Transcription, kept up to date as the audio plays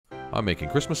I'm making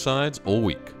Christmas sides all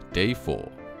week, day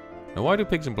 4. Now why do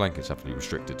pigs in blankets have to be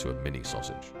restricted to a mini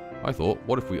sausage? I thought,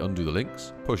 what if we undo the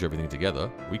links, push everything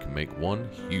together, we can make one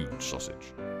huge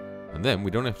sausage. And then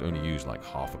we don't have to only use like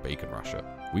half a bacon rasher,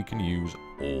 we can use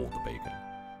all the bacon.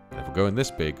 And if we're going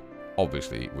this big,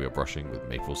 obviously we are brushing with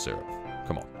maple syrup.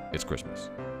 Come on, it's Christmas.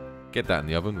 Get that in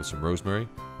the oven with some rosemary,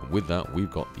 and with that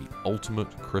we've got the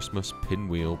ultimate Christmas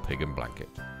pinwheel pig in blanket.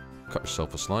 Cut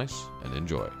yourself a slice and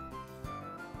enjoy.